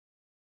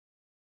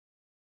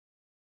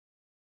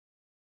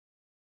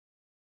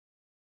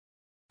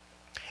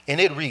And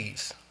it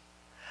reads,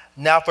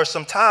 "Now for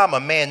some time a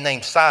man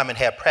named Simon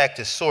had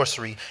practiced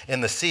sorcery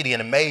in the city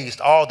and amazed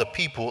all the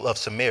people of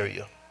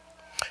Samaria.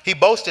 He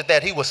boasted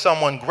that he was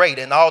someone great,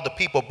 and all the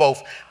people,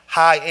 both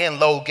high and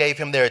low, gave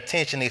him their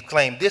attention and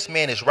exclaimed, 'This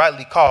man is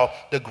rightly called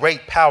the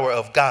great power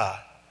of God.'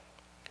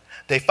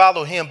 They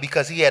followed him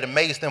because he had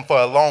amazed them for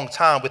a long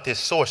time with his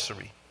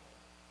sorcery.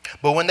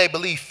 But when they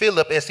believed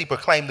Philip as he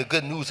proclaimed the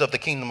good news of the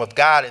kingdom of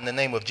God in the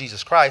name of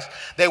Jesus Christ,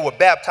 they were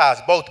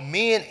baptized, both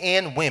men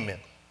and women.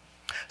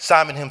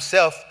 Simon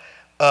himself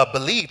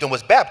believed and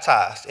was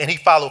baptized, and he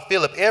followed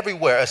Philip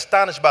everywhere,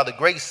 astonished by the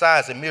great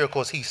signs and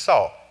miracles he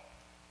saw."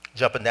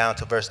 Jumping down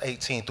to verse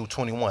 18 through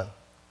 21.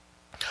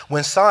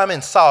 "When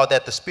Simon saw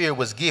that the Spirit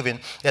was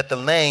given at the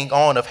laying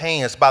on of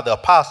hands by the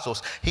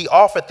apostles, he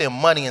offered them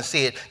money and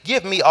said,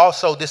 'Give me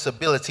also this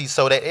ability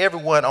so that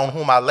everyone on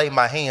whom I lay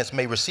my hands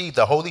may receive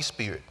the Holy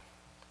Spirit.'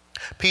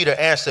 Peter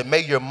answered, 'May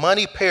your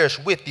money perish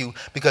with you,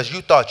 because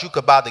you thought you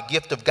could buy the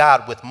gift of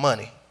God with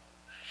money.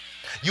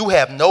 You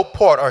have no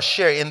part or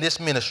share in this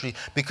ministry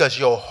because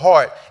your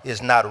heart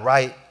is not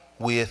right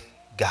with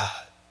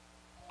God.'"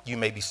 You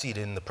may be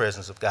seated in the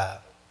presence of God.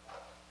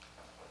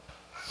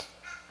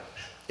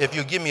 If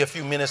you give me a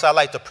few minutes, I'd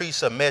like to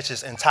preach a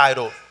message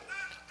entitled,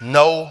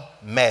 "No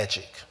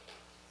Magic."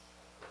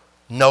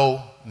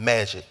 No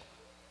magic.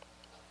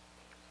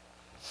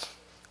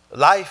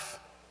 Life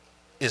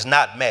is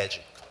not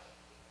magic.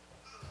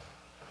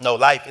 No,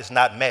 life is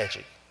not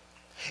magic.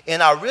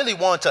 And I really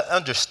want to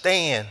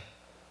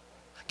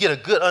get a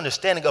good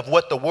understanding of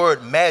what the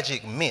word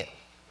magic meant.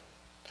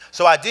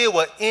 So I did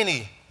what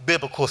any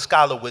biblical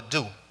scholar would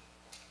do.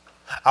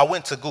 I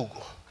went to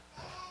Google.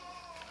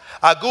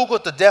 I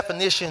Googled the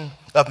definition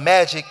of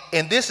magic,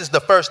 and this is the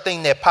first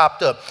thing that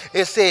popped up.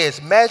 It says,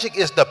 magic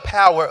is the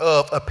power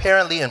of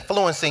apparently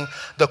influencing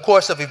the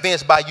course of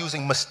events by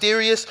using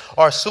mysterious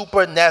or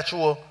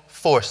supernatural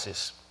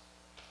forces.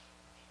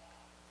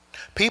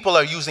 People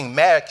are using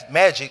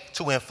magic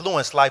to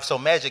influence life, so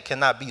magic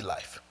cannot be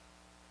life.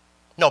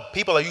 No,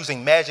 people are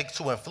using magic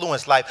to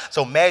influence life,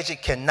 so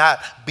magic cannot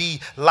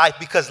be life,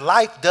 because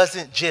life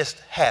doesn't just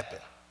happen.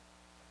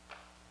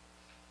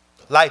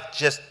 Life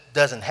just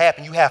doesn't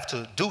happen. You have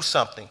to do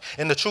something.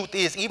 And the truth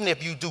is, even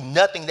if you do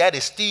nothing, that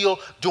is still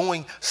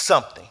doing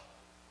something.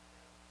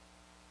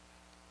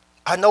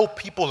 I know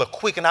people are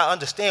quick, and I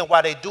understand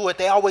why they do it.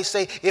 They always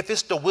say, if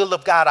it's the will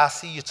of God, I'll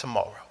see you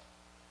tomorrow.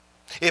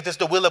 If it's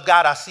the will of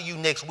God, I'll see you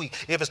next week.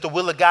 If it's the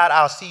will of God,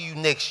 I'll see you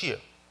next year.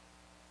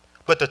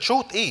 But the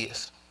truth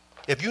is,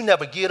 if you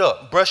never get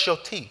up, brush your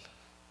teeth,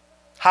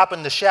 hop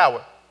in the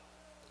shower,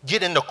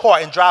 get in the car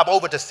and drive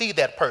over to see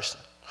that person,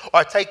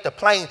 or take the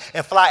plane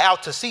and fly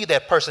out to see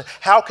that person,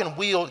 how can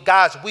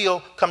God's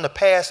will come to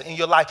pass in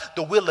your life?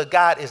 The will of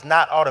God is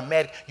not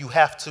automatic. You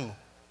have to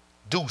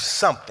do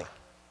something.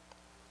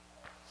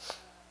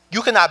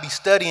 You cannot be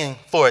studying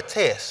for a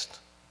test,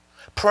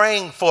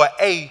 praying for an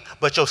A,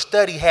 but your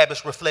study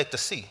habits reflect a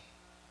C.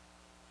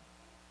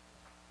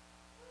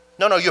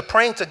 No, you're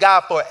praying to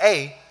God for an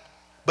A,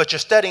 but you're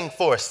studying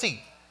for a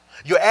C.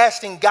 You're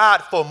asking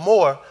God for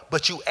more,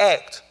 but you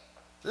act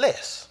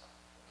less.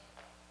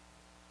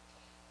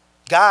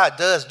 God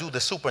does do the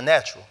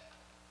supernatural.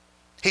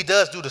 He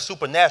does do the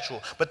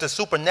supernatural, but the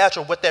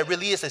supernatural, what that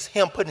really is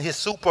him putting his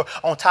super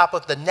on top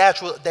of the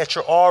natural that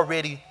you're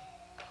already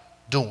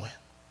doing.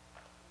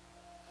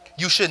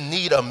 You shouldn't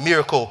need a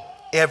miracle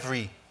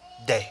every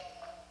day.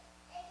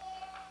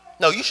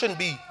 No, you shouldn't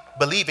be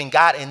believing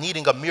God and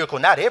needing a miracle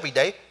not every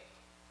day.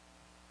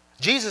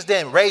 Jesus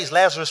didn't raise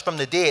Lazarus from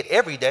the dead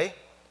every day.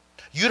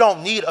 You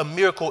don't need a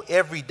miracle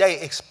every day,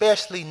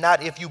 especially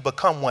not if you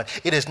become one.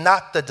 It is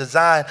not the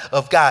design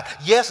of God.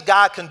 Yes,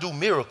 God can do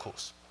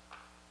miracles.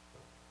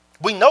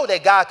 We know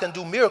that God can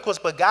do miracles,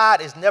 but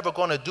God is never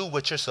going to do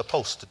what you're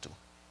supposed to do.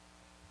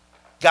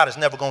 God is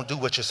never going to do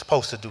what you're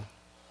supposed to do.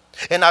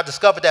 And I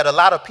discovered that a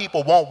lot of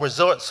people want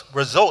results,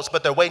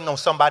 but they're waiting on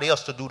somebody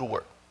else to do the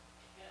work.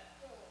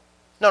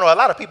 No, a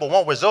lot of people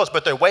want results,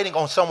 but they're waiting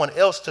on someone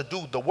else to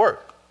do the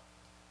work.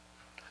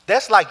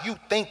 That's like you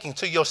thinking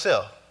to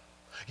yourself,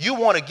 you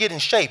want to get in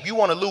shape, you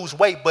want to lose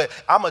weight, but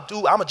I'm going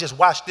to just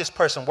watch this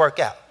person work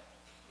out.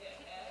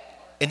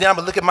 And then I'm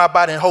going to look at my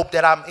body and hope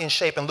that I'm in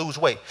shape and lose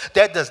weight.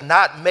 That does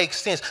not make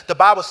sense. The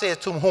Bible says,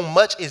 to whom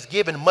much is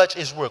given, much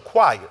is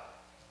required.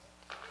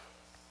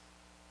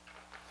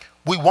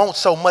 We want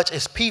so much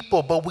as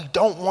people, but we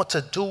don't want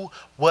to do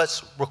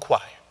what's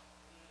required.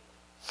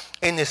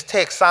 In this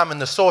text, Simon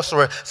the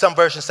sorcerer, some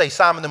versions say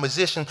Simon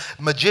the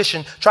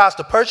magician tries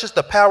to purchase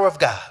the power of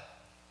God.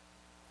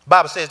 The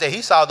Bible says that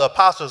he saw the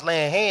apostles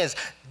laying hands,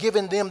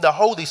 giving them the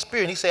Holy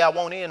Spirit. He said, I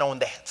want in on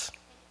that.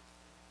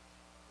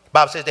 The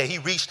Bible says that he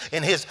reached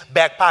in his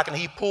back pocket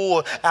and he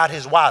pulled out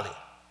his wallet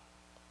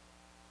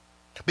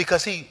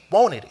because he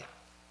wanted it.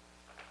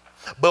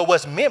 But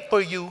what's meant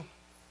for you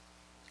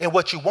and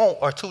what you want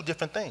are two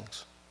different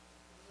things.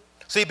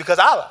 See, because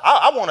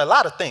I want a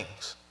lot of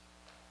things.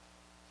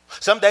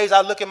 Some days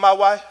I look at my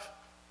wife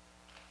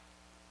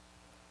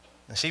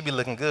and she be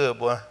looking good,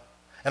 boy.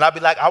 And I'll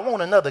be like, I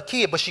want another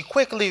kid, but she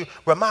quickly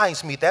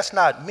reminds me that's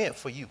not meant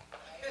for you.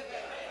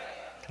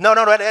 No,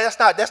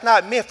 that's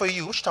not meant for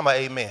you. What you talking about,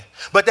 amen?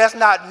 But that's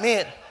not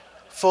meant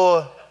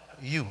for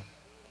you.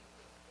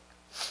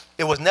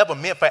 It was never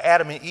meant for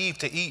Adam and Eve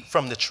to eat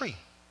from the tree.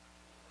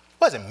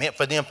 It wasn't meant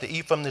for them to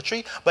eat from the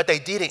tree, but they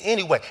did it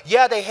anyway.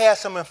 Yeah, they had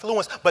some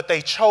influence, but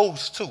they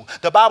chose to.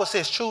 The Bible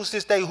says, choose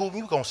this day whom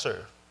you going to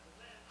serve.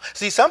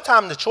 See,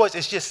 sometimes the choice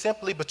is just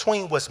simply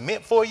between what's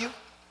meant for you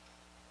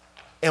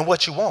and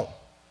what you want.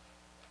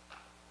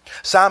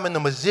 Simon the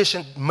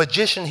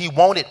magician, he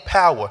wanted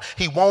power.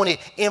 He wanted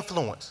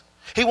influence.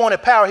 He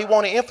wanted power. He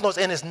wanted influence.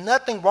 And there's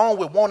nothing wrong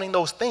with wanting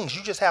those things.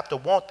 You just have to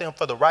want them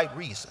for the right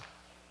reason.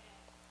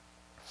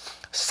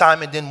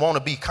 Simon didn't want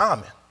to be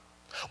common.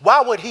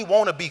 Why would he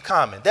want to be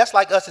common? That's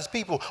like us as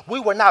people. We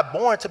were not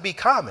born to be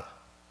common.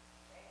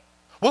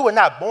 We were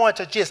not born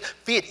to just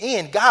fit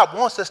in. God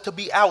wants us to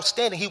be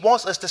outstanding. He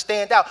wants us to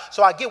stand out.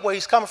 So I get where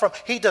he's coming from.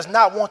 He does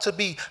not want to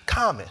be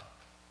common.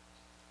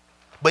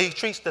 But he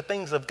treats the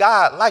things of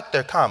God like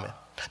they're common.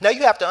 Now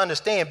you have to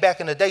understand, back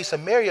in the day,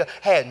 Samaria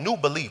had new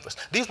believers.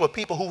 These were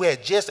people who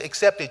had just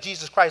accepted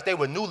Jesus Christ. They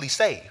were newly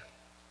saved.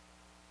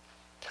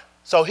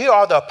 So here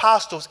are the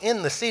apostles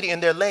in the city,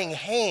 and they're laying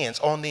hands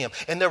on them,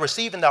 and they're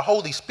receiving the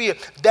Holy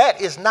Spirit.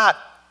 That is not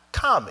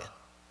common.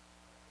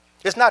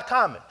 It's not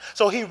common.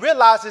 So he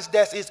realizes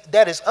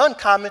that is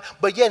uncommon,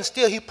 but yet and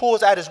still he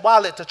pulls out his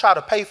wallet to try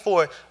to pay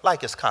for it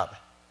like it's common.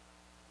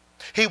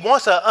 He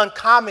wants an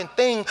uncommon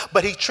thing,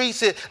 but he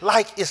treats it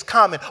like it's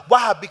common.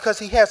 Why? Because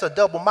he has a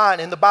double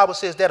mind, and the Bible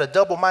says that a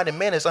double-minded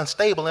man is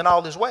unstable in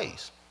all his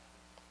ways.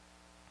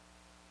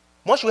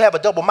 Once you have a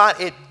double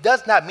mind, it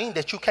does not mean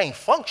that you can't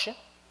function.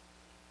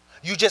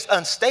 You're just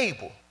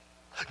unstable.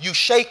 You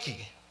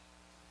shaky.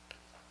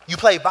 You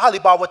play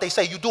volleyball, what they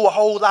say. You do a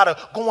whole lot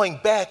of going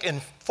back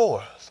and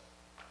forth.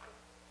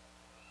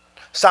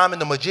 Simon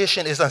the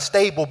magician is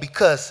unstable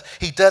because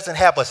he doesn't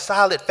have a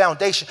solid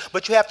foundation.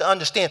 But you have to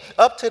understand,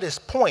 up to this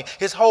point,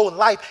 his whole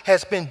life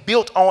has been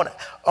built on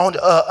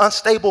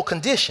unstable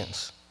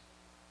conditions.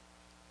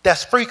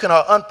 That's frequent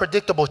or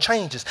unpredictable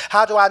changes.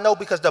 How do I know?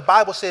 Because the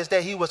Bible says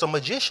that he was a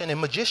magician,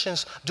 and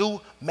magicians do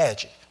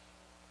magic.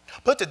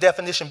 Put the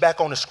definition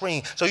back on the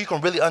screen so you can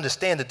really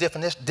understand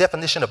the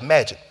definition of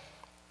magic.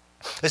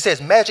 It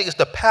says magic is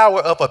the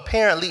power of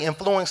apparently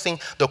influencing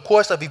the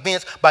course of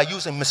events by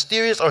using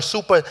mysterious or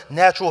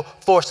supernatural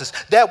forces.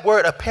 That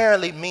word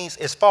apparently means,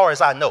 as far as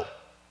I know,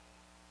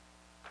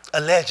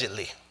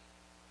 allegedly.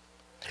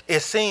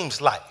 It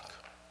seems like.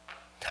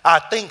 I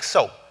think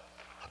so.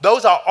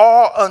 Those are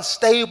all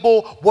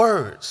unstable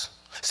words.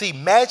 See,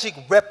 magic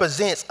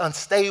represents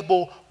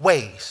unstable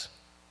ways.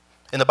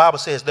 And the Bible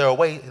says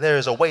there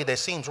is a way that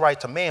seems right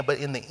to man, but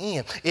in the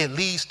end, it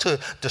leads to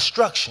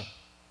destruction.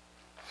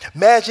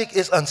 Magic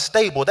is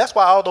unstable. That's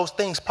why all those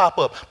things pop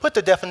up. Put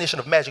the definition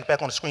of magic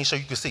back on the screen so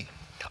you can see.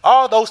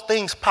 All those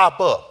things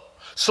pop up.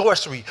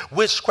 Sorcery,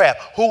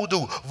 witchcraft,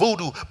 hoodoo,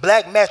 voodoo,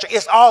 black magic.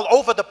 It's all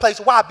over the place.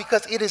 Why?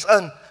 Because it is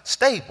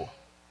unstable.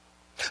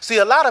 See,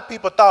 a lot of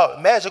people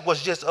thought magic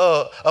was just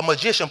a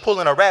magician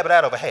pulling a rabbit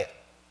out of a hat.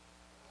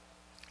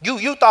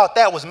 You thought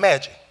that was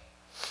magic.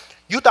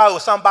 You thought it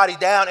was somebody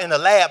down in the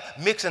lab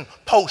mixing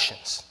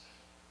potions.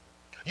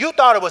 You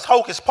thought it was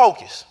hocus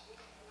pocus.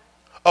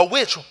 A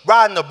witch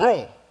riding a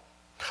broom.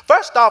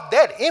 First off,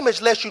 that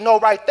image lets you know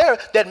right there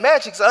that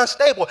magic's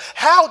unstable.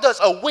 How does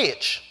a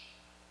witch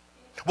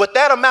with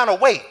that amount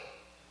of weight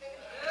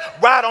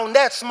ride on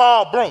that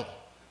small broom?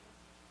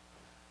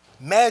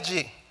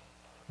 Magic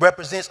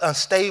represents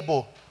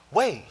unstable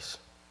ways.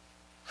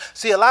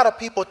 See, a lot of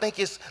people think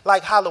it's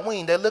like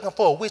Halloween. They're looking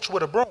for a witch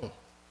with a broom.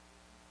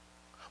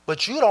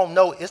 But you don't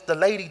know it's the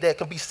lady that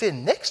can be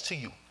sitting next to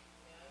you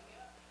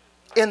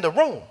in the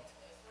room.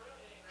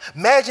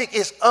 Magic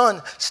is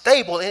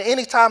unstable, and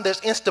anytime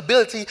there's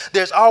instability,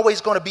 there's always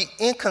going to be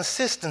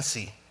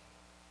inconsistency.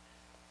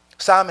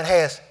 Simon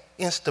has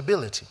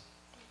instability.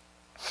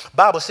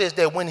 Bible says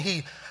that when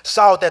he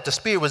saw that the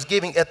Spirit was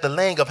giving at the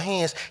laying of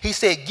hands, he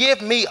said,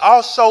 give me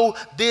also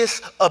this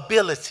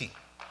ability.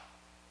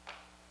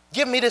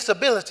 Give me this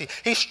ability.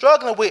 He's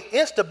struggling with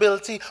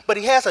instability, but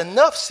he has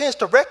enough sense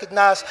to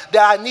recognize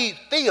that I need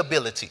the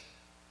ability.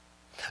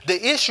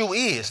 The issue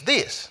is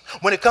this: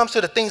 when it comes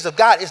to the things of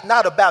God, it's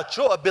not about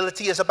your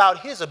ability, it's about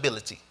his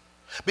ability.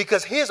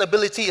 Because his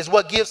ability is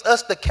what gives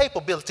us the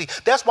capability.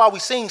 That's why we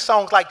sing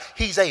songs like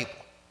he's able.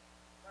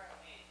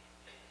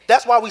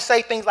 That's why we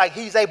say things like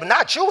he's able.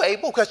 Not you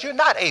able, because you're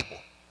not able.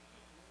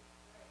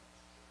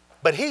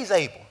 But he's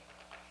able.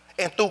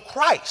 And through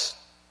Christ,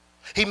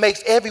 he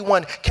makes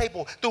everyone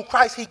capable. Through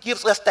Christ, he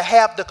gives us to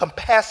have the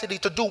capacity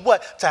to do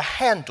what? To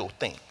handle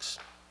things.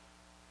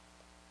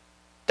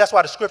 That's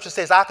why the scripture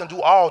says, I can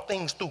do all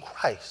things through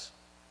Christ.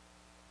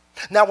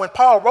 Now, when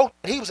Paul wrote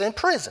it, he was in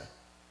prison.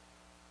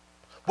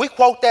 We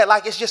quote that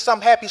like it's just some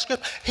happy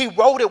scripture. He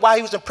wrote it while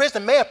he was in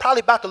prison. Man,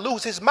 probably about to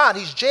lose his mind.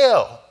 He's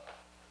jailed.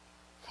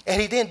 And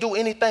he didn't do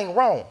anything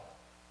wrong.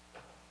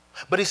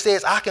 But he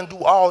says, I can do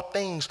all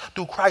things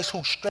through Christ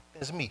who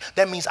strengthens me.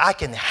 That means I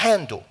can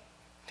handle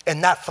and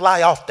not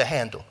fly off the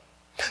handle.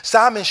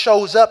 Simon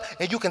shows up,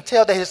 and you can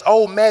tell that his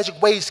old magic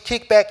ways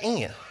kick back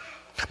in.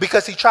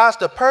 Because he tries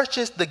to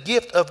purchase the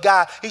gift of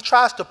God. He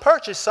tries to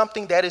purchase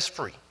something that is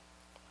free.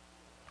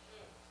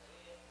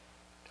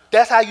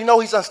 That's how you know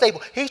he's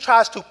unstable. He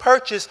tries to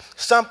purchase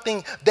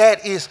something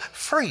that is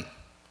free.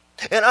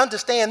 And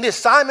understand this,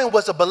 Simon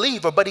was a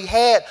believer, but he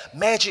had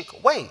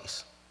magic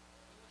ways.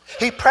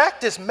 He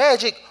practiced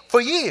magic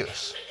for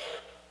years.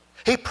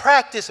 He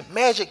practiced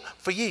magic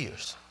for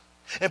years.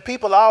 And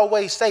people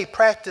always say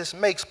practice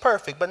makes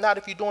perfect, but not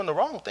if you're doing the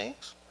wrong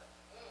things.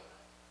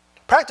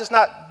 Practice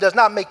does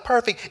not make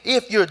perfect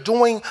if you're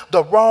doing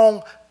the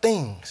wrong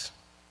things.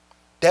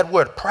 That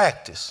word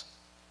practice.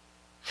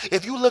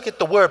 If you look at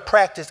the word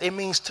practice, it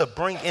means to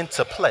bring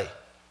into play.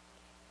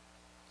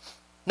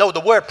 No, the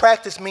word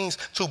practice means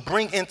to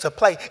bring into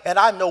play. And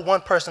I know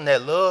one person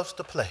that loves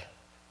to play.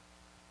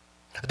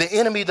 The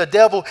enemy, the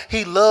devil,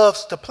 he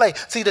loves to play.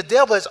 See, the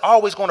devil is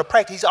always going to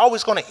practice. He's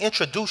always going to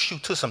introduce you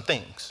to some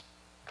things.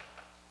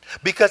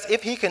 Because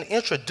if he can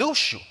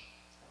introduce you,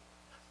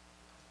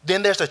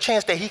 then there's a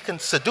chance that he can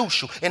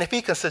seduce you. And if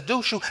he can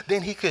seduce you,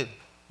 then he could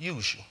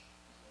use you.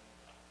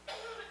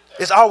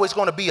 It's always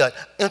going to be an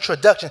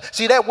introduction.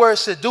 See, that word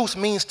seduce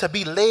means to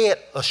be led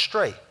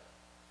astray.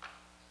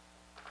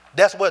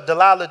 That's what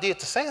Delilah did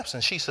to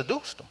Samson. She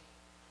seduced him.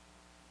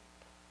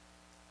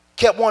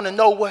 Kept wanting to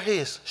know where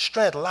his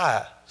strength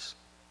lies.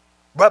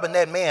 Rubbing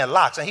that man's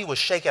locks, and he would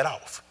shake it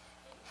off.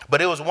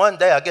 But it was one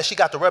day, I guess she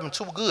got to rubbing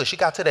too good. She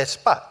got to that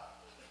spot.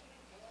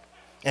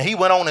 And he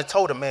went on and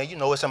told her, man, you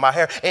know, it's in my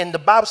hair. And the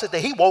Bible said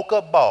that he woke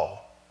up bald,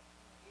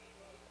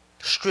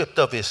 stripped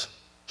of his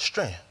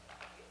strength.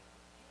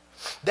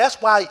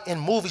 That's why in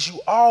movies you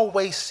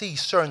always see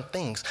certain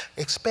things,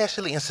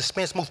 especially in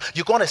suspense movies.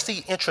 You're going to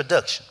see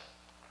introduction.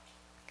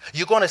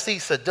 You're going to see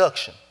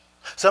seduction.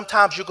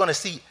 Sometimes you're going to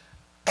see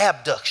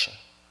abduction.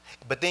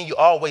 But then you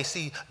always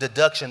see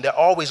deduction. They're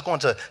always going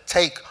to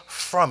take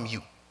from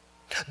you.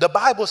 The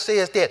Bible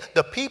says that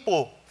the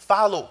people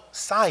followed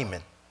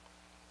Simon.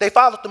 They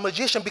followed the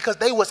magician because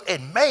they was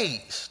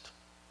amazed.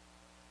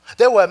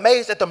 They were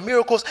amazed at the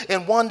miracles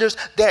and wonders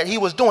that he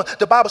was doing.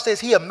 The Bible says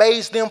he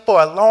amazed them for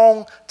a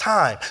long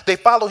time. They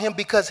followed him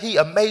because he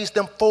amazed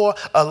them for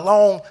a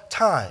long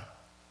time.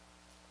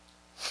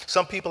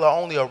 Some people are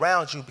only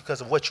around you because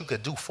of what you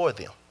could do for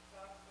them.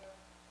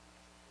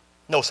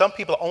 No, some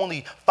people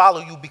only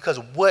follow you because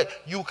of what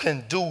you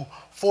can do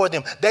for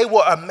them. They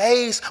were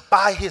amazed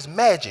by his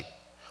magic.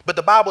 But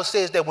the Bible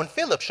says that when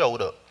Philip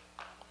showed up,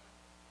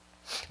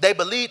 they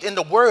believed in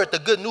the word, the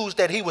good news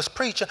that he was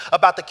preaching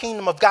about the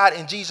kingdom of God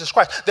in Jesus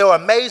Christ. They were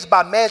amazed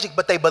by magic,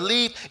 but they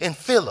believed in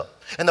Philip.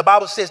 And the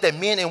Bible says that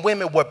men and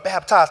women were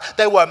baptized.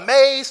 They were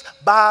amazed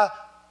by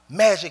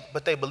magic,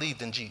 but they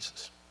believed in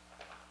Jesus.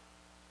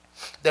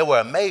 They were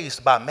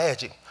amazed by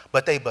magic,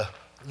 but they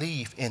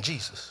believed in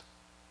Jesus.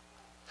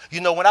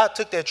 You know, when I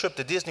took that trip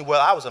to Disney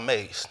World, I was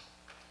amazed.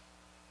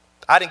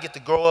 I didn't get to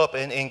grow up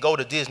and go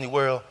to Disney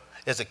World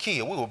as a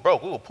kid. We were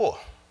broke. We were poor.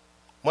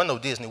 Wasn't no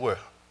Disney World.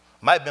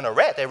 Might have been a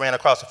rat that ran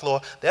across the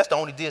floor. That's the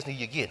only Disney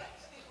you get.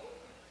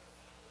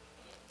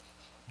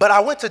 But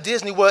I went to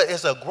Disney World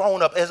as a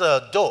grown-up, as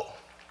an adult.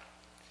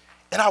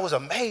 And I was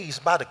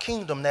amazed by the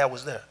kingdom that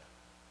was there.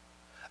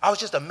 I was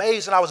just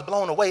amazed and I was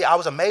blown away. I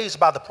was amazed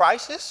by the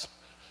prices.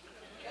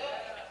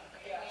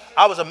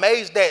 I was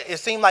amazed that it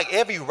seemed like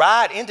every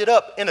ride ended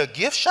up in a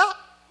gift shop.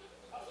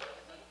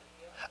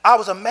 I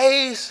was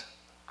amazed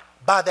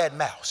by that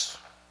mouse.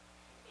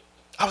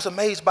 I was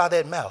amazed by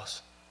that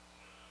mouse.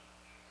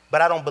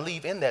 But I don't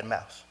believe in that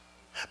mouse.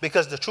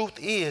 Because the truth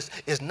is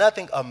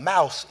nothing a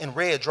mouse in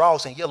red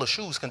drawers and yellow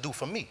shoes can do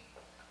for me.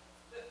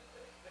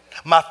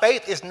 My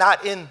faith is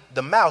not in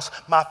the mouse.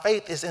 My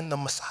faith is in the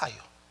Messiah.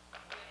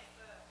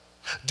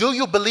 Do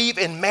you believe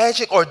in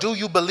magic or do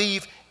you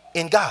believe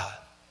in God?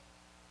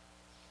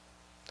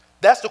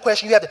 That's the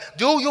question you have to.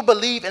 Do you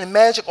believe in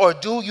magic or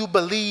do you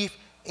believe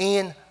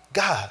in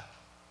God?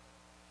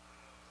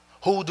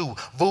 Hoodoo,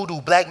 voodoo,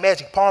 black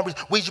magic, palm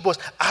readers, Ouija boards.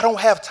 I don't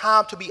have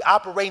time to be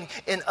operating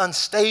in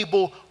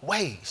unstable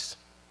ways.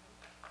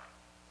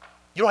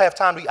 You don't have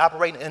time to be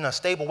operating in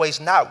unstable ways,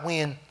 not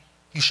when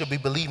you should be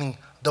believing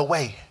the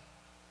way,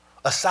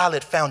 a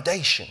solid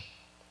foundation.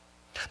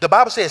 The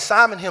Bible says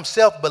Simon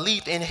himself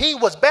believed and he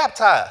was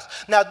baptized.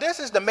 Now,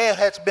 this is the man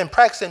who has been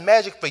practicing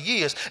magic for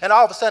years. And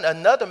all of a sudden,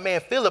 another man,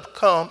 Philip,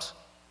 comes,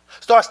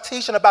 starts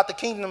teaching about the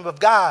kingdom of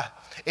God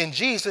in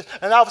Jesus.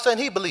 And all of a sudden,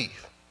 he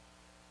believed.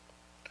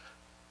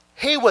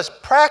 He was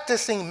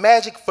practicing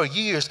magic for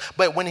years,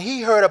 but when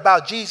he heard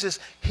about Jesus,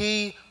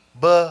 he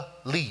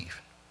believed.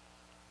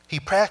 He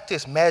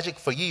practiced magic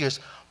for years,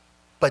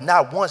 but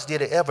not once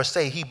did it ever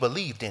say he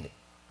believed in it.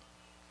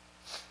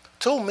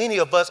 Too many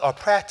of us are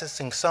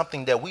practicing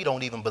something that we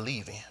don't even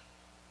believe in.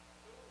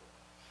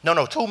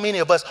 No, too many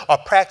of us are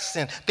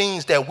practicing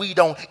things that we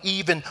don't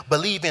even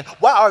believe in.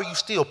 Why are you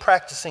still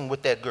practicing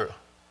with that girl?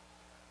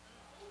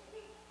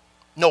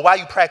 No, why are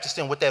you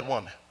practicing with that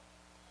woman?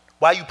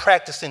 Why are you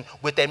practicing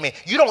with that man?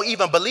 You don't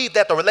even believe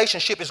that the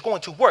relationship is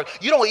going to work.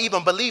 You don't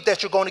even believe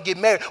that you're going to get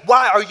married.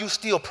 Why are you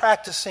still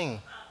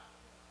practicing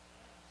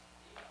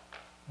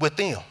with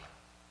them?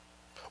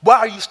 Why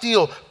are you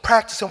still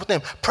practicing with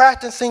them?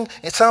 Practicing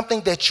is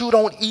something that you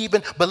don't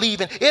even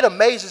believe in. It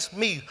amazes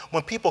me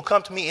when people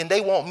come to me and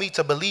they want me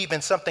to believe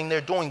in something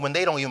they're doing when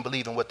they don't even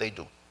believe in what they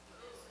do.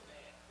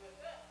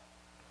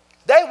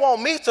 They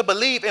want me to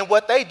believe in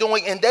what they're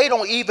doing and they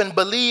don't even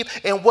believe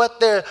in what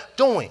they're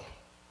doing.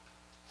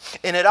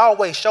 And it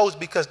always shows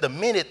because the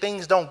minute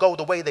things don't go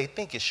the way they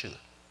think it should,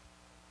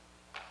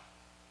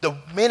 the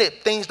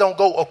minute things don't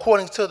go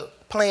according to the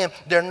plan,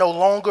 they're no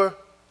longer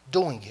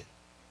doing it.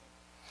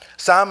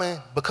 Simon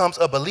becomes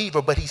a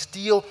believer, but he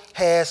still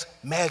has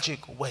magic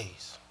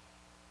ways.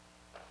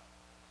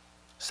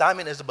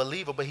 Simon is a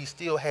believer, but he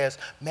still has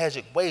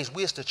magic ways.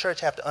 We as the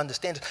church have to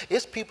understand this.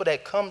 It's people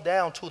that come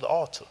down to the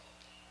altar,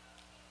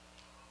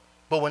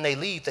 but when they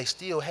leave, they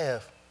still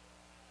have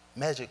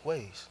magic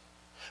ways.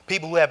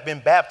 People who have been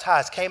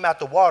baptized, came out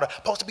the water,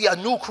 supposed to be a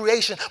new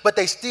creation, but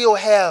they still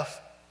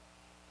have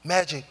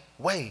magic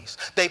ways.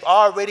 They've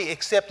already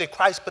accepted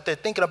Christ, but they're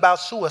thinking about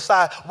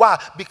suicide.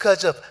 Why?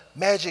 Because of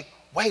magic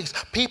ways.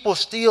 People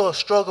still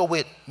struggle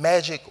with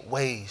magic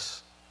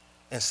ways.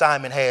 And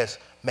Simon has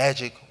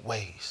magic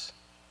ways.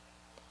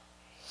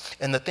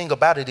 And the thing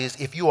about it is,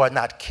 if you are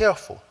not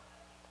careful,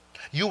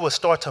 you will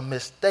start to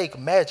mistake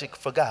magic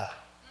for God.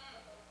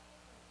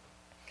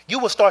 You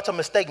will start to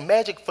mistake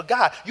magic for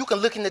God. You can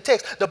look in the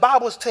text. The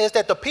Bible says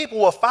that the people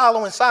were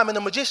following Simon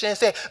the magician and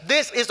saying,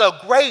 this is a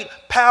great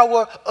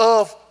power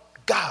of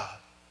God.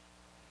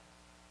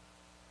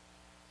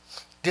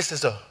 This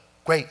is a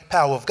great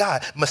power of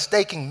God.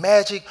 Mistaking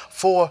magic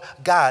for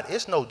God.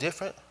 It's no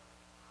different.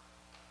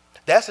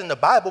 That's in the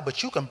Bible,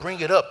 but you can bring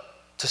it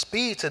up to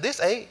speed to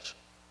this age.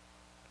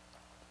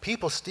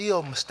 People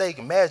still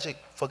mistake magic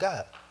for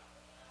God.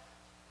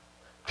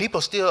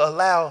 People still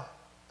allow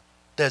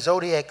their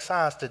zodiac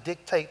signs to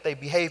dictate their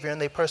behavior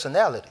and their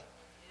personality.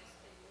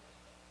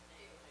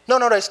 No,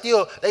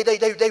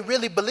 they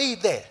really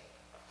believe that.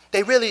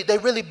 They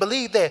really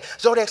believe that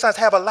zodiac signs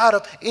have a lot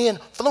of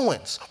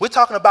influence. We're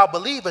talking about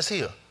believers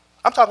here.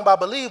 I'm talking about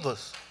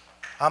believers.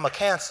 I'm a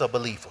Cancer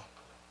believer.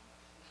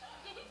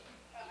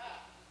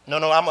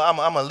 No,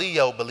 I'm a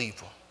Leo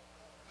believer.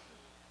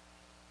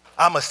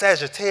 I'm a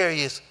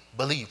Sagittarius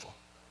believer.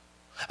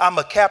 I'm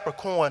a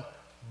Capricorn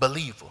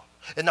believer.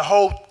 And the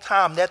whole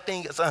time that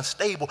thing is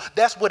unstable.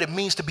 That's what it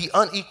means to be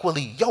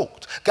unequally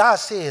yoked. God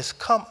says,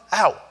 come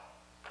out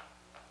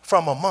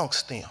from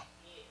amongst them.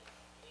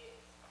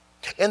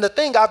 And the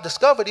thing I've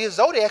discovered is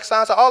zodiac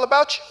signs are all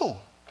about you.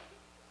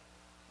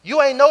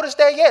 You ain't noticed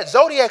that yet.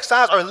 Zodiac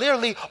signs are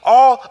literally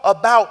all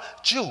about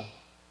you.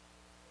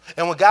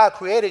 And when God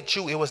created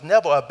you, it was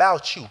never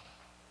about you.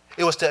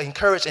 It was to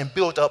encourage and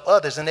build up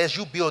others. And as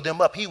you build them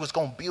up, he was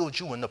going to build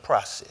you in the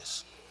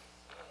process.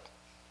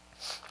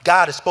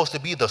 God is supposed to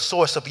be the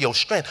source of your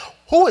strength.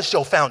 Who is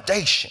your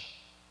foundation?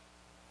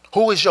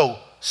 Who is your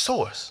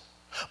source?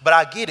 But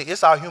I get it.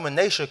 It's our human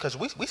nature because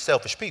we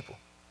selfish people.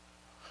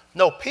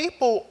 No,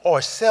 people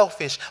are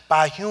selfish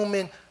by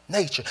human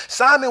nature.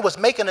 Simon was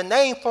making a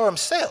name for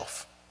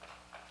himself.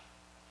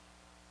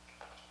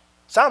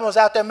 Simon was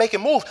out there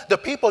making moves. The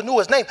people knew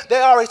his name.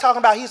 They're already talking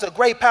about he's a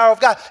great power of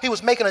God. He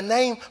was making a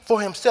name for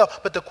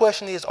himself. But the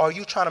question is, are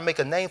you trying to make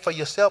a name for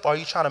yourself, or are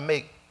you trying to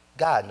make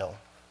God known?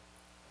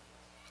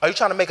 Are you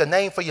trying to make a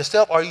name for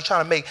yourself, or are you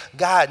trying to make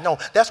God known?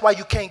 That's why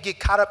you can't get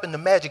caught up in the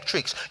magic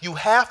tricks. You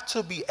have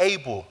to be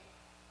able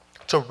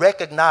to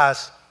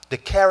recognize the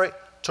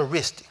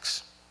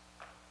characteristics.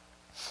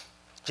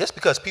 Just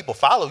because people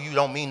follow you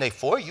don't mean they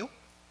for you.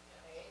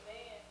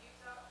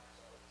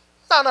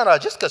 No.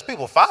 Just because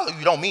people follow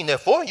you don't mean they're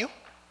for you.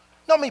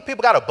 No, I mean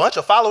people got a bunch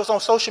of followers on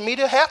social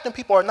media. Half them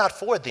people are not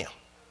for them.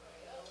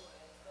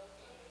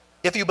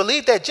 If you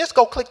believe that, just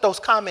go click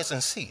those comments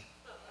and see.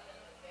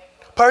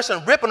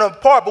 Person ripping them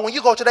apart, but when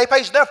you go to their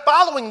page, they're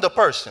following the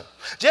person.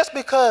 Just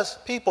because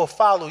people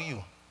follow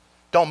you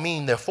don't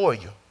mean they're for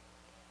you.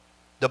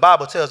 The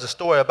Bible tells a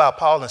story about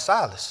Paul and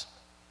Silas.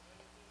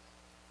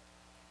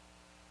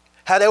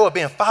 How they were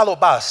being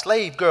followed by a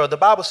slave girl. The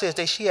Bible says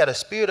that she had a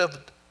spirit of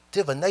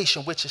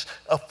divination, which is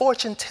a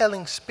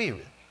fortune-telling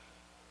spirit.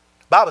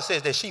 The Bible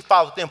says that she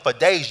followed them for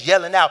days,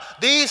 yelling out,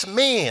 these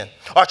men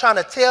are trying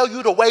to tell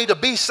you the way to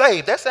be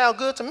saved. That sounds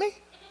good to me.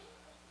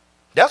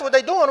 That's what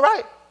they're doing,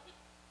 right?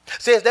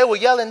 Says they were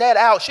yelling that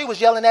out. She was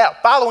yelling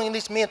out, following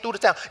these men through the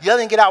town,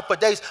 yelling it out for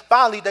days.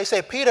 Finally, they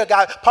say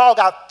Paul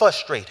got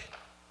frustrated.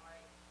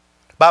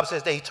 The Bible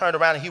says that he turned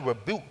around and he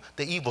rebuked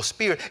the evil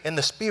spirit, and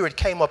the spirit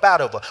came up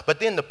out of her. But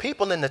then the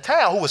people in the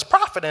town who was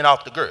profiting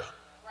off the girl,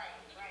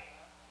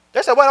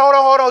 they said, wait,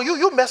 hold on,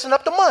 you messing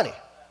up the money.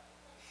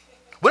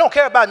 We don't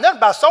care about nothing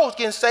about souls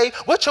getting saved.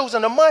 We're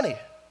choosing the money.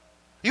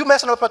 You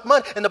messing up the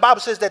money. And the Bible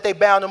says that they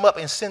bound them up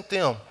and sent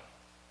them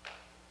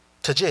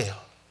to jail.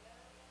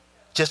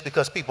 Just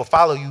because people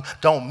follow you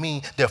don't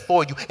mean they're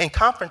for you. And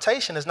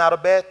confrontation is not a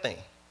bad thing.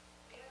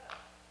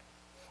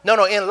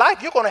 No, in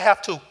life you're going to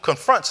have to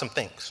confront some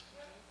things.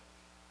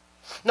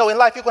 No, in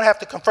life you're going to have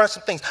to confront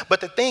some things.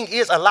 But the thing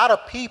is, a lot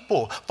of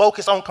people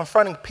focus on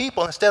confronting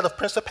people instead of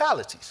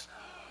principalities.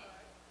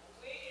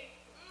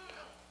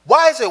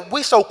 Why is it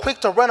we so quick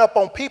to run up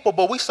on people,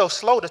 but we so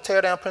slow to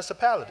tear down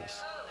principalities?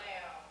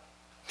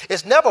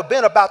 It's never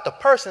been about the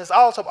person. It's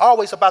also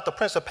always about the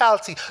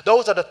principality.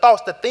 Those are the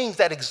thoughts, the things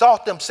that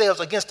exalt themselves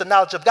against the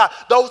knowledge of God.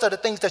 Those are the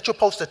things that you're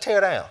supposed to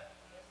tear down.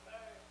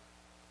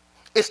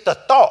 It's the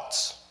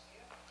thoughts.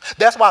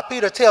 That's why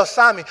Peter tells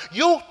Simon,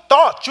 you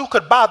thought you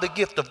could buy the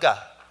gift of God.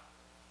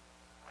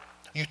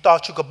 You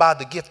thought you could buy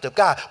the gift of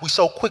God. We're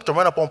so quick to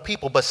run up on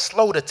people, but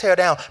slow to tear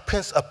down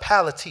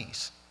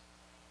principalities.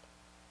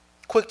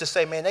 Quick to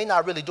say, man, they're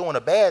not really doing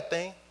a bad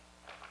thing.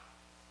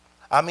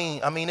 I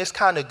mean, it's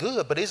kind of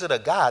good, but is it a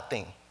God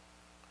thing?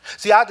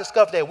 See, I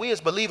discovered that we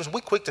as believers, we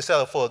quick to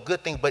sell it for a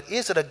good thing, but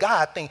is it a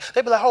God thing?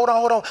 They be like, hold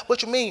on,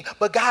 what you mean?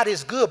 But God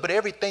is good, but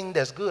everything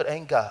that's good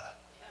ain't God.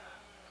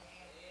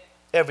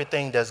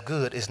 Everything that's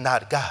good is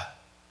not God.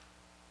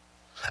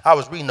 I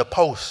was reading a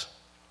post.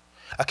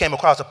 I came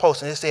across a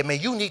post and it said, man,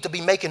 you need to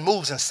be making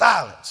moves in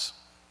silence.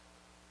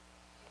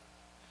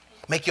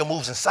 Make your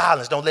moves in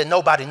silence. Don't let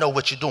nobody know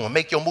what you're doing.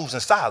 Make your moves in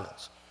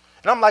silence.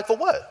 And I'm like, for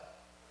what?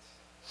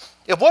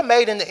 If we're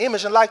made in the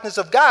image and likeness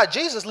of God,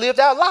 Jesus lived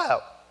out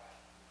loud.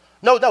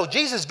 No,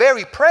 Jesus'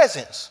 very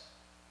presence,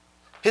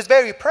 his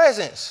very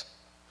presence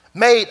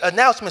made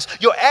announcements.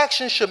 Your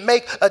actions should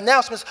make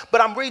announcements.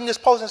 But I'm reading this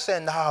post and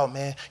saying, no,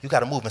 man, you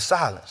got to move in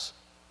silence.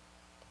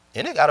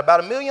 And it got about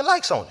 1 million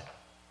likes on it.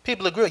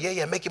 People agree,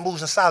 yeah, make your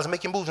moves in silence,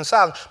 make your moves in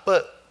silence.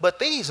 But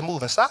these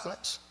move in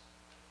silence.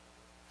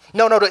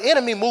 No, the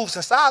enemy moves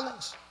in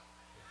silence.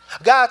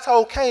 God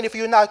told Cain, if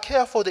you're not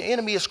careful, the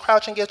enemy is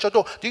crouching at your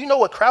door. Do you know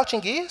what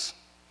crouching is?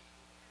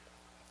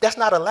 That's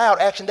not a loud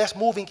action. That's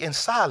moving in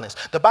silence.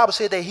 The Bible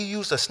said that he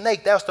used a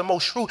snake. That's the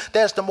most shrewd.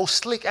 That's the most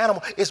slick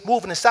animal. It's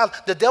moving in silence.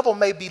 The devil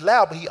may be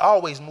loud, but he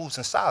always moves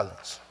in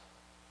silence.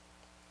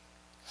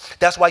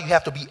 That's why you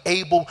have to be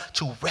able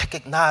to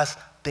recognize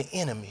the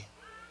enemy.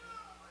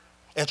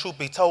 And truth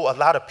be told, a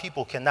lot of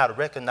people cannot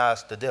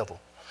recognize the devil.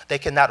 They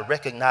cannot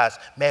recognize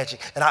magic.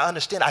 And I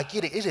understand, I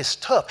get it. It is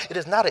tough. It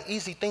is not an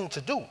easy thing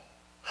to do.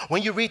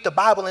 When you read the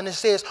Bible and it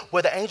says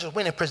where the angels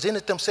went and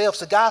presented themselves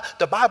to God,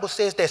 the Bible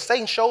says that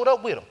Satan showed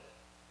up with them.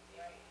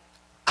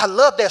 I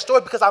love that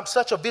story because I'm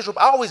such a visual.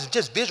 I always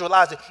just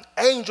visualize it.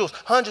 Angels,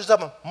 hundreds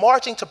of them,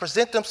 marching to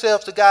present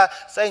themselves to God.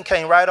 Satan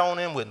came right on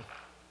in with them.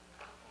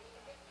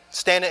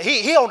 Standing,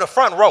 he on the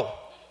front row.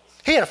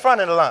 He in the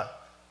front of the line.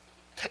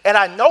 And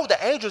I know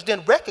the angels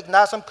didn't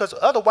recognize him because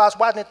otherwise,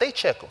 why didn't they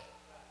check him?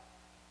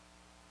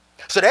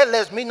 So that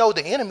lets me know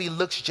the enemy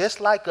looks just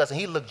like us and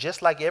he looked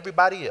just like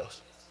everybody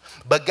else.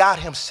 But God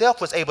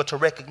himself was able to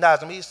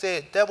recognize him. He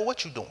said, devil,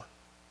 what you doing?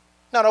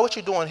 No, what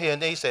you doing here?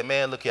 And then he said,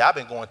 man, look here, I've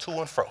been going to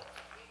and fro.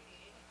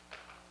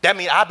 That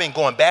means I've been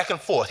going back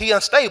and forth. He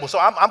unstable, so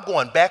I'm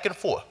going back and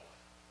forth.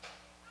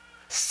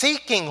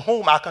 Seeking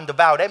whom I can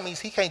devour. That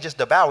means he can't just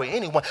devour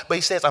anyone, but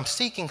he says, I'm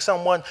seeking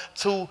someone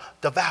to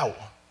devour.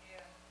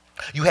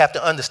 You have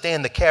to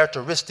understand the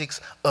characteristics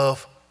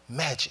of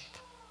magic.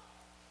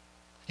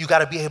 You got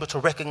to be able to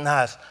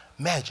recognize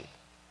magic.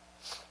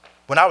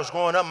 When I was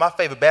growing up, my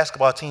favorite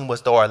basketball team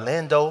was the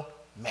Orlando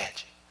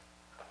Magic.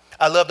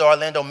 I love the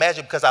Orlando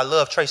Magic because I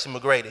love Tracy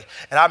McGrady.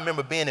 And I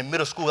remember being in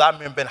middle school, I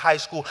remember in high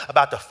school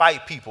about to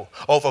fight people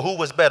over who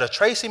was better,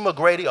 Tracy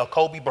McGrady or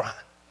Kobe Bryant.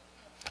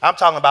 I'm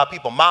talking about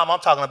people, mom, I'm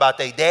talking about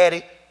their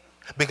daddy,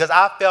 because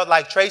I felt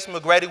like Tracy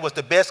McGrady was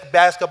the best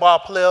basketball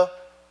player.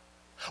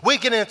 We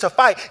get into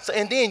fight.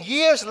 And then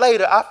years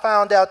later, I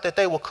found out that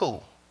they were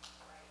cool.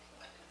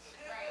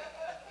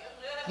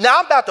 Now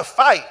I'm about to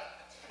fight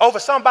over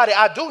somebody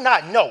I do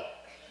not know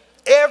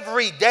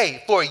every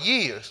day for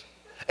years.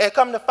 And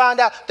come to find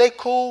out, they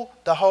cool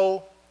the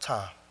whole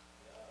time.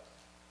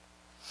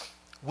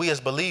 We as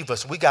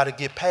believers, we got to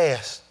get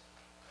past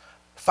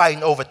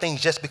fighting over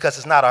things just because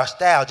it's not our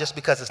style, just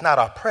because it's not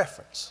our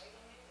preference.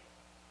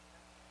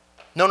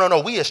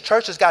 No. We as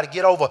churches got to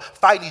get over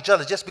fighting each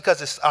other just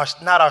because it's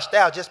not our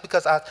style, just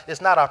because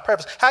it's not our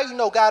preference. How you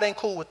know God ain't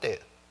cool with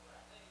that?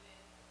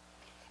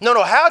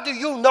 No. How do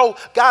you know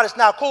God is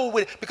not cool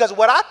with it? Because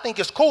what I think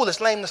is cool is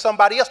lame to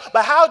somebody else.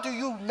 But how do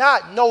you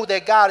not know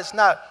that God is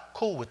not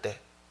cool with that?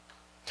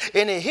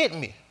 And it hit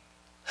me.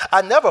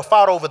 I never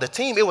fought over the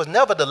team. It was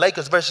never the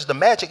Lakers versus the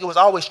Magic. It was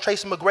always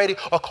Tracy McGrady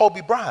or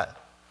Kobe Bryant.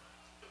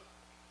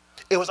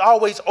 It was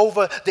always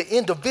over the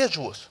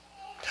individuals.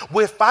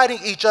 We're fighting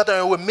each other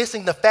and we're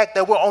missing the fact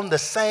that we're on the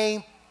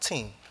same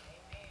team.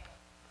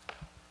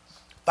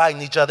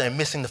 Fighting each other and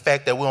missing the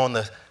fact that we're on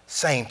the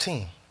same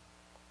team.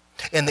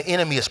 And the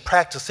enemy is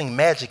practicing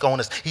magic on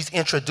us. He's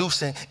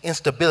introducing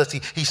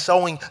instability. He's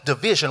sowing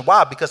division.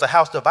 Why? Because a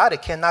house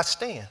divided cannot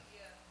stand.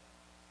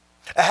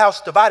 A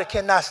house divided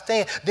cannot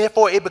stand.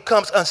 Therefore, it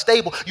becomes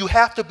unstable. You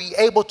have to be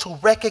able to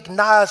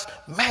recognize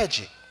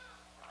magic.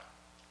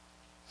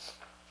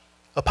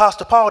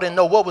 Apostle Paul didn't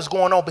know what was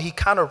going on, but he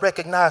kind of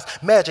recognized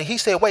magic. He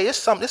said, wait, there's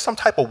some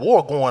type of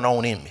war going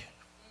on in me.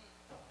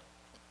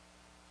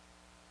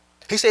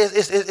 He says,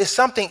 it's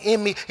something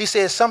in me. He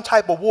says, some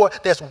type of war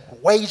that's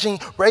raging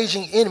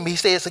in me. He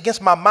says, it's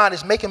against my mind.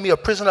 It's making me a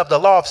prisoner of the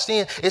law of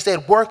sin. It's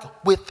at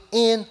work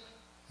within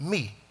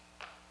me.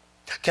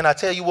 Can I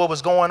tell you what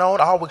was going on?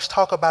 I always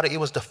talk about it. It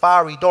was the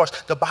fiery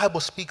darts. The Bible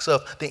speaks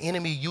of the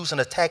enemy using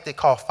a tactic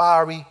called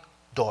fiery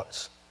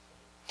darts.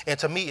 And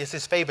to me, it's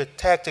his favorite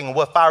tactic. And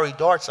what fiery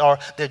darts are,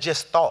 they're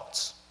just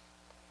thoughts.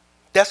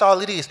 That's all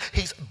it is.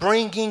 He's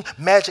bringing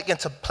magic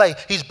into play.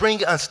 He's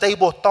bringing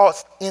unstable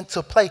thoughts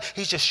into play.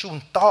 He's just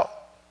shooting thought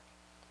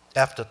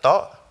after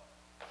thought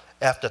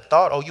after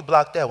thought. Oh, you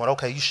blocked that one.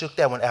 Okay, you shook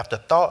that one after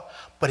thought.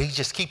 But he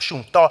just keeps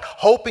shooting thought,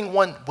 hoping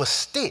one will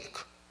stick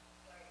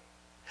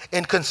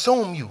and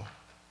consume you.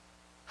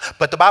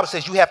 But the Bible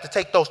says you have to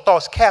take those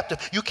thoughts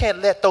captive. You can't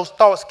let those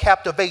thoughts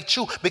captivate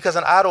you, because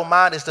an idle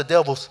mind is the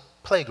devil's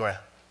playground.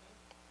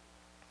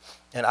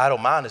 An idle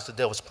mind is the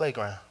devil's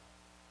playground.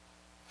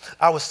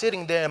 I was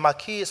sitting there, and my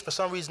kids, for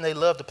some reason, they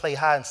love to play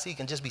hide and seek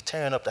and just be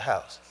tearing up the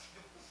house.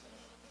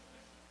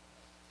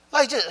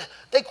 Like,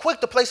 they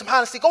quick to play some hide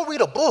and seek. Go read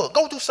a book.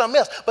 Go do something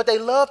else. But they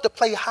love to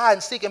play hide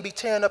and seek and be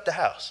tearing up the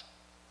house.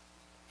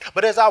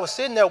 But as I was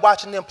sitting there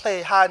watching them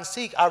play hide and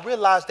seek, I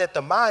realized that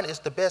the mind is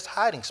the best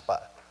hiding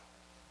spot.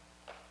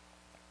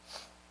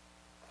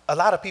 A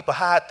lot of people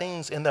hide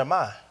things in their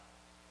mind,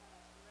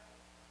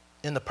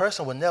 and the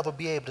person will never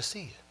be able to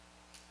see it.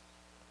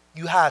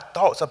 You hide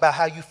thoughts about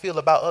how you feel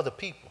about other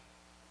people.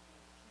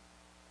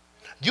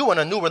 You in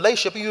a new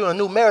relationship, you in a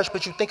new marriage,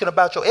 but you're thinking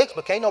about your ex,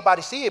 but can't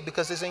nobody see it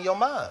because it's in your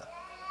mind.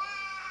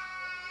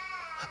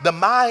 The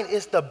mind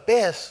is the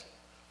best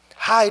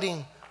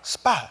hiding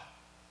spot.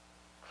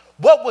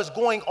 What was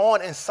going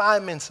on in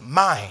Simon's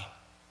mind?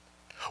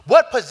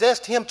 What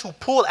possessed him to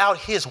pull out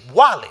his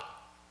wallet?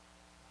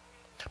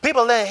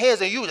 People laying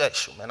hands on you, like,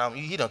 man,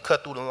 he done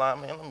cut through the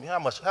line, man. How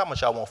much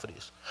y'all want for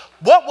this?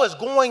 What was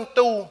going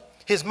through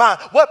his mind?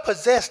 What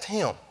possessed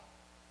him?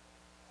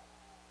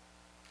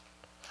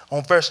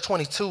 On verse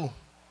 22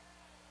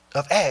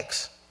 of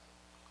Acts,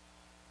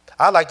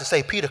 I like to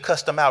say Peter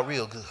cussed him out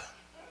real good.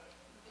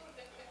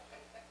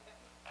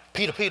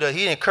 Peter,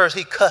 he didn't curse,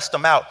 he cussed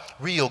him out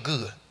real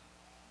good.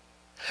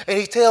 And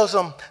he tells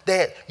them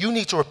that you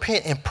need to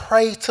repent and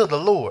pray to the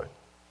Lord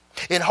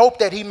and hope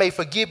that he may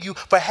forgive you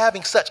for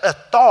having such a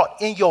thought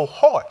in your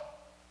heart.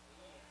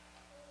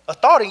 A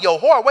thought in your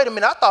heart? Wait a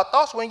minute, I thought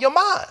thoughts were in your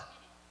mind.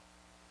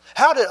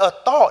 How did a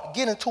thought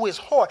get into his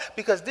heart?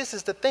 Because this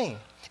is the thing.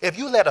 If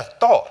you let a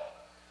thought,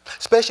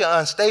 especially an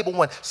unstable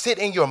one, sit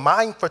in your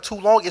mind for too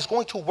long, it's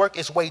going to work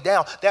its way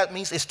down. That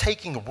means it's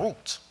taking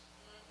root.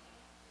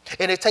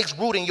 And it takes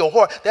root in your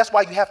heart. That's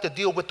why you have to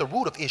deal with the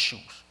root of issues.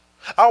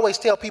 I always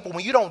tell people,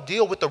 when you don't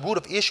deal with the root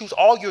of issues,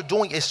 all you're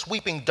doing is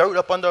sweeping dirt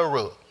up under a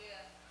rug.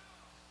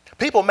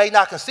 People may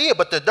not can see it,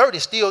 but the dirt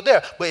is still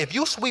there. But if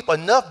you sweep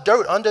enough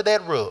dirt under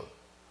that rug,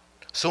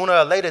 sooner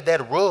or later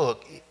that rug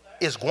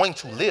is going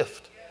to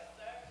lift.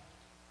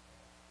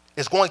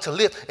 It's going to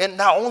lift. And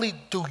not only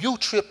do you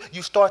trip,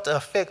 you start to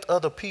affect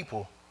other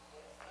people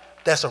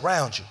that's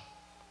around you.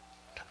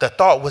 The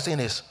thought was in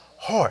his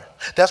heart.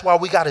 That's why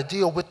we got to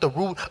deal with the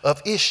root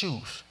of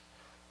issues.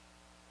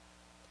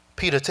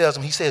 Peter tells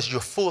him, he says, you're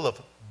full of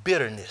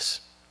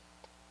bitterness.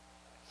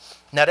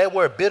 Now that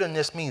word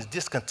bitterness means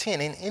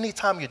discontent. And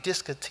anytime you're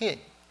discontent,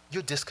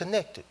 you're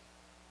disconnected.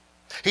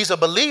 He's a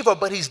believer,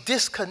 but he's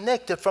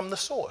disconnected from the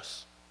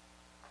source.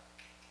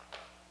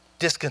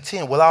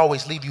 Discontent will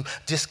always leave you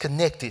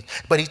disconnected.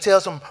 But he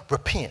tells them,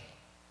 repent.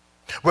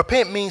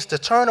 Repent means to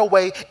turn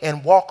away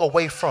and walk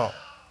away from.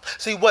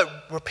 See,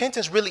 what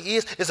repentance really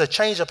is a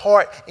change of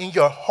heart in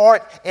your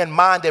heart and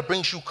mind that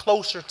brings you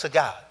closer to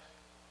God.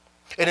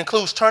 It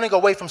includes turning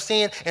away from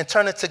sin and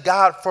turning to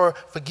God for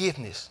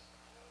forgiveness.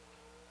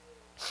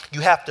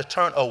 You have to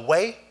turn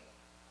away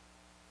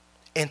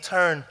and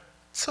turn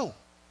to.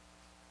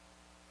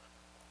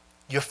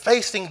 You're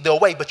facing the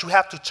way, but you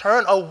have to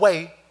turn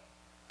away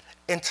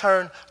and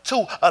turn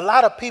to. A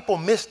lot of people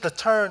miss the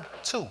turn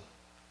to.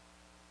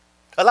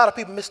 A lot of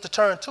people miss the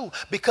turn to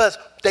because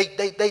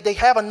they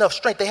have enough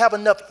strength. They have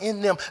enough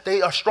in them.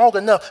 They are strong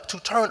enough to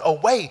turn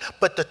away.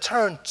 But the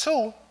turn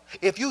to,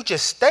 if you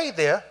just stay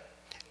there,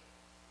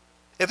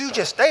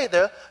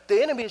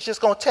 the enemy is just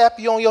going to tap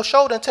you on your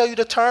shoulder and tell you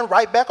to turn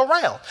right back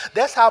around.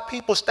 That's how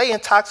people stay in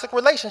toxic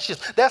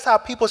relationships. That's how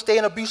people stay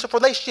in abusive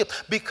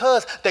relationships,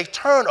 because they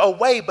turn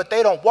away, but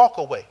they don't walk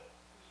away.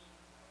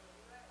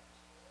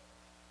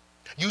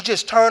 You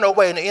just turn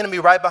away and the enemy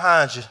right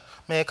behind you.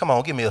 Man, come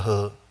on, give me a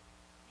hug.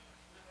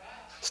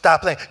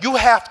 Stop playing. You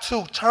have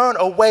to turn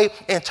away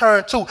and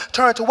turn to.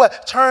 Turn to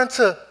what? Turn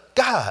to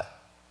God.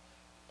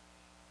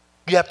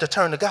 You have to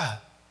turn to God.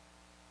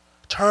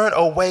 Turn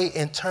away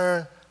and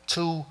turn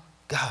to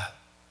God.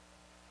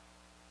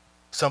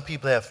 Some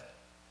people have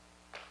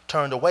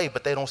turned away,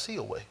 but they don't see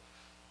a way.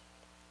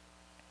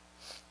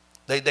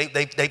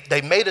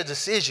 They made a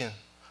decision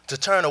to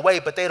turn away,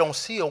 but they don't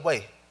see a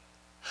way.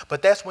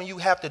 But that's when you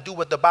have to do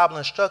what the Bible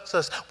instructs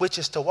us, which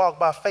is to walk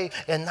by faith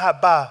and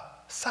not by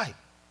sight.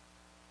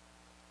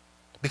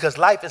 Because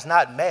life is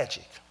not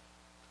magic.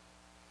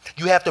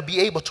 You have to be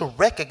able to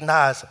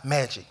recognize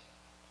magic.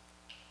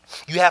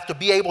 You have to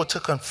be able to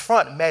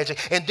confront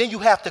magic. And then you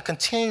have to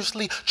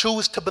continuously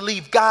choose to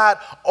believe God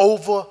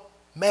over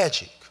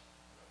magic.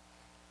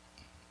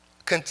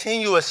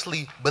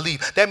 Continuously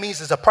believe. That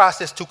means it's a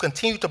process to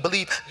continue to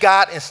believe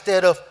God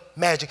instead of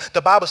magic.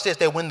 The Bible says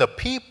that when the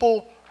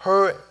people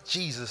heard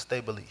Jesus,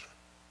 they believed.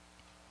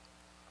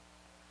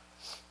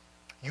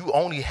 You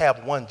only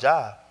have one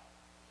job,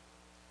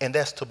 and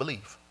that's to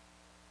believe.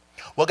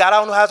 Well, God, I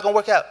don't know how it's going to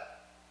work out.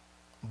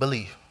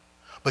 Believe.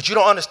 But you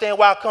don't understand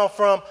where I come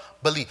from?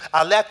 Believe.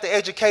 I lack the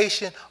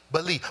education?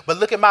 Believe. But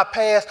look at my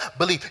past?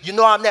 Believe. You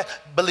know I'm not?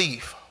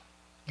 Believe.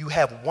 You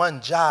have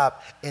one job,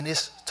 and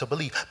it's to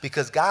believe.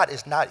 Because God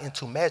is not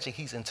into magic,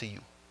 he's into you.